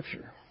passage of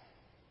Scripture.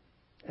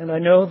 And I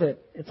know that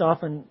it's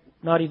often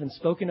not even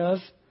spoken of.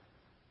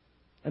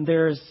 And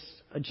there's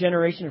a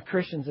generation of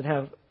Christians that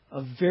have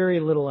a very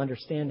little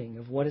understanding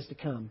of what is to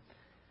come.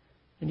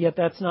 And yet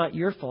that's not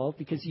your fault,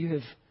 because you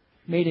have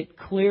made it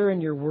clear in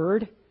your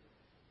Word.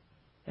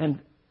 And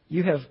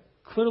you have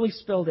clearly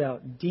spelled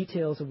out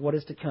details of what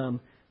is to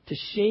come to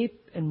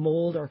shape and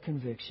mold our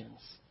convictions.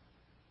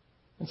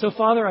 And so,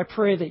 Father, I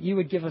pray that you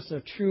would give us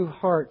a true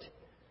heart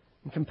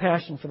and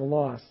compassion for the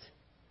lost.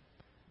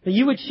 That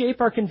you would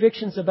shape our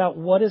convictions about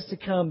what is to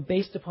come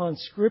based upon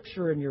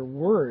Scripture and your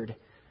Word,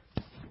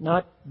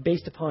 not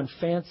based upon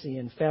fancy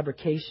and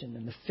fabrication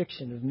and the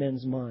fiction of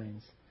men's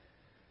minds.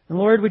 And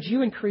Lord, would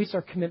you increase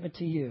our commitment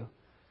to you,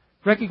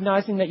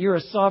 recognizing that you're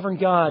a sovereign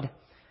God,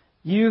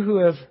 you who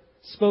have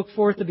spoke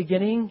forth the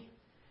beginning,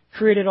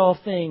 created all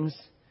things,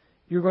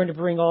 you're going to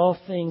bring all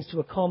things to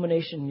a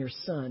culmination in your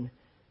Son,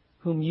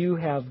 whom you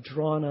have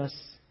drawn us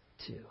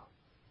to.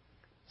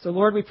 So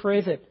Lord, we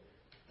pray that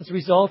as a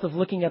result of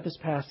looking at this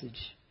passage,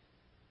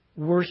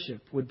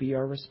 worship would be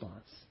our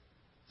response.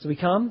 So we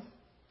come,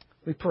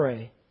 we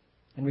pray,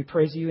 and we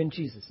praise you in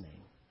Jesus'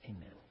 name.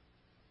 Amen.